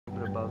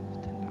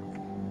above 10,000.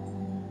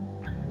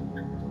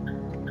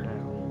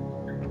 Now,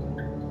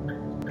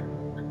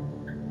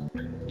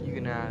 you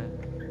can add.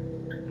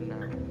 No.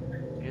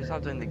 You're just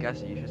not doing the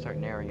guessing. You should start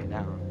narrowing it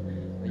down.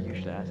 Like you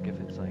should ask if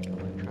it's like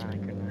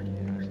electronic or not. You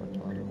should ask like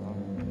blah blah blah.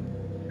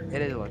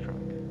 It is electronic.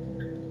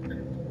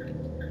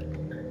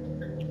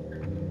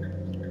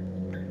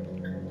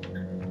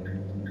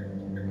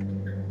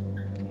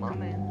 Come on,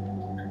 man.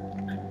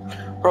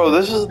 Bro,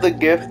 this is the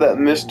GIF that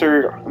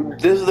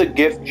This is the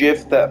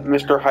GIF that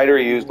Mr. Hyder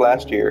used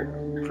last year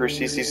for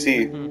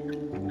CCC.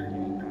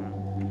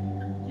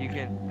 You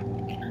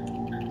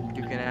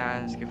can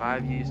ask if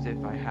I've used it,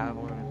 if I have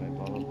one, if I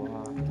blah blah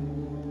blah.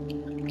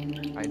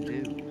 I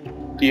do.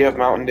 Do you have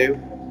Mountain Dew?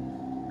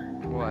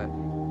 What?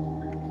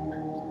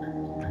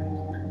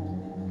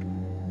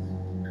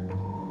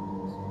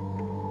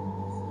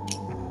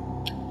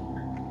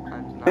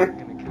 I'm not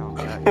gonna count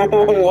that.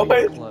 What?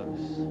 Pretty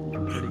close.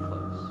 Pretty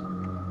close.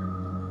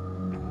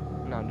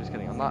 No, I'm just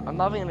kidding. I'm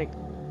not even gonna.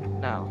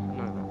 No.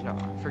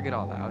 Forget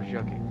all that. I was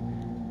joking.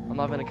 I'm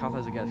not gonna count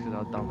that as a guess because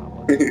how dumb that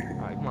was.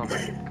 Alright, come on,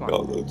 man. Come on.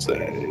 Don't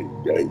say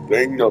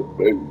anything about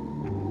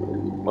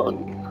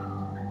money.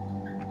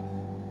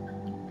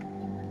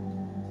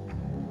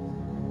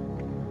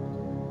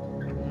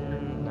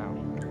 No.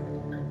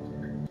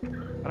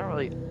 I don't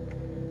really.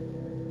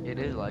 It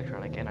is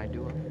electronic, and I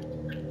do it.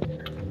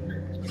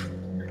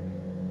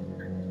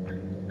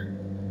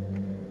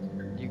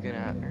 You can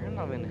add. I'm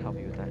not gonna help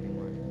you with that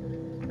anymore.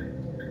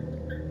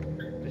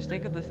 Just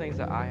think of the things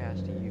that I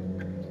asked you.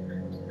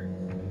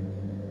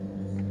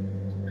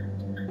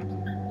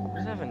 What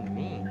does that even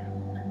mean?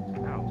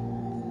 No.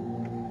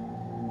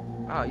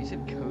 Oh, you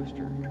said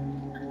coaster.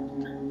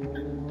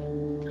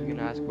 You can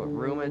ask what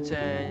room it's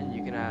in.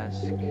 You can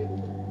ask. No.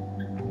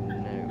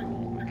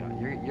 Oh my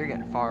god, you're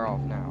getting far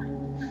off now.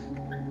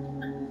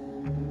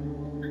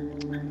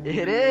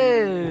 It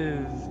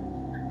is.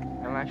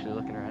 I'm actually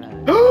looking right at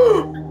it.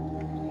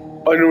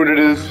 I know what it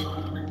is.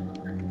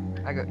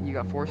 You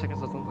got 4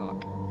 seconds left on the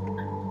clock.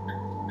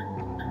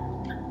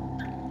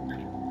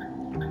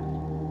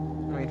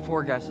 I mean,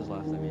 4 guesses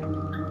left. I mean.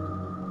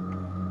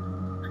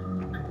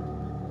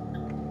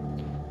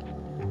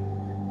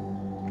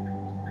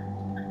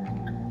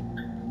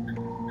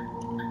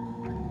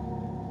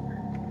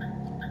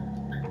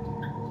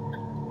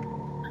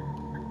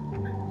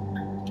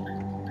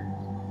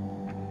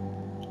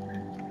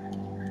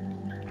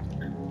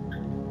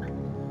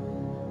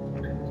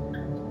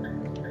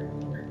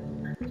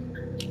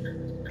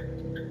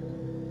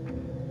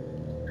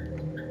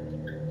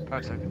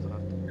 5 seconds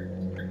left.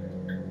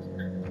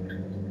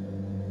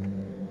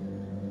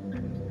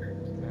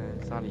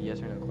 It's not a yes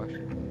or no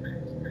question.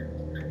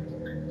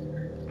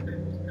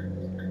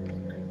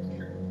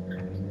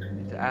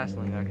 To ask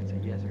something, I can say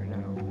yes or no.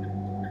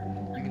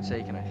 You can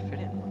say, "Can I fit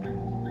in one?"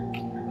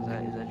 Is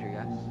that your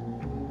guess?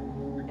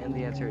 And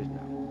the answer is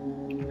no.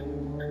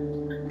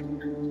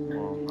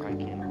 Well, I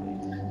can't at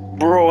least.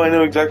 Bro, I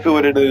know exactly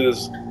what it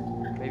is.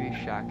 Maybe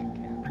Shaq can.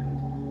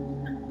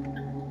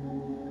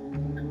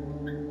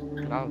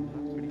 That's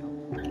pretty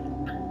helpful.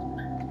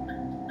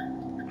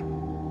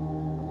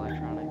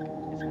 Electronic.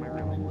 It's in my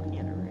room. I'm looking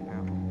at it right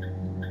now.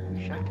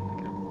 Maybe Shaq can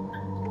pick it up.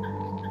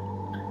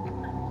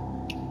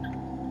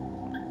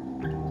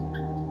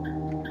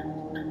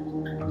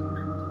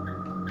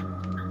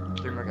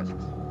 3 more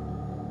guesses.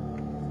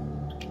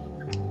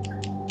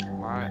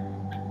 Why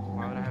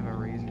would I have a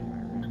razor in my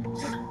room?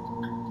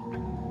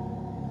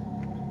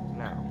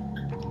 No.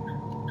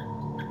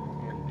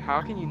 And how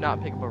can you not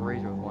pick up a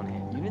razor with one hand?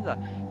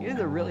 You need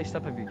to really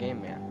step up your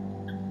game, man.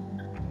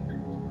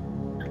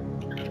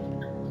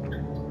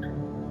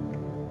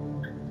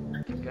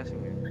 Keep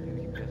guessing, man. You gotta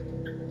keep guessing.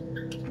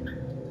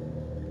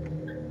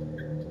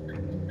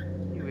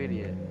 You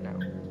idiot. No.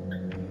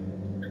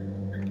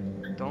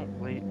 Don't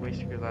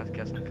waste your last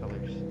guess on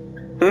colors.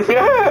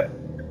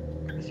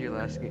 This is your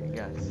last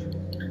guess.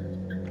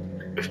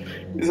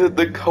 Is it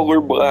the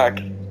color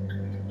black?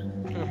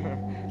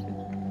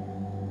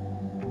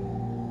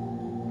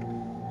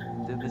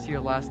 This is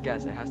your last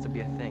guess. It has to be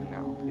a thing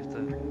now. You have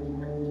to.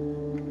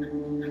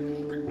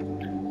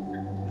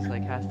 This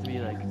like has to be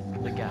like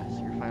the guess.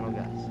 Your final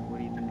guess. What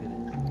do you think it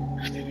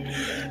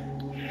is?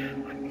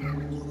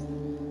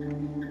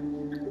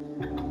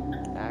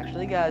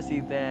 Actually, guys,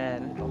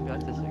 Ethan. Don't be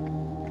autistic.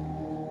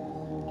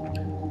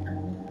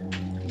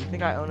 You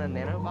think I own a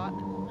nanobot?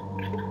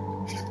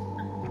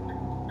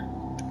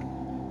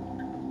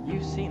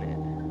 You've seen it.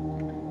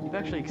 You've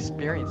actually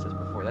experienced this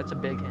before. That's a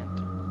big hint.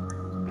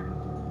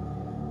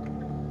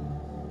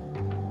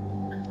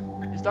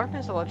 Is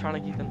darkness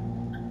electronic, Ethan?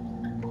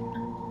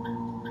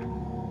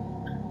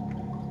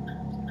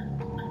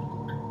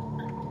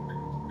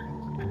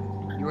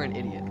 You are an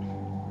idiot.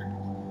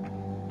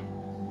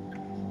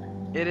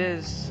 It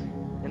is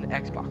an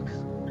Xbox.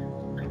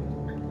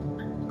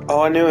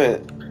 Oh, I knew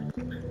it.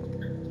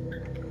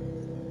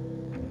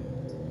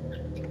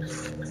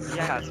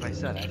 Yeah, that's what I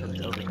said. I said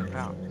it's over 10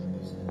 pounds.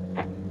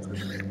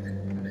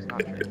 That's not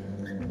true.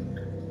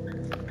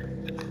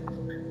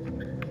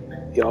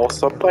 Y'all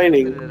stop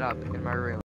fighting. Put it up in my room.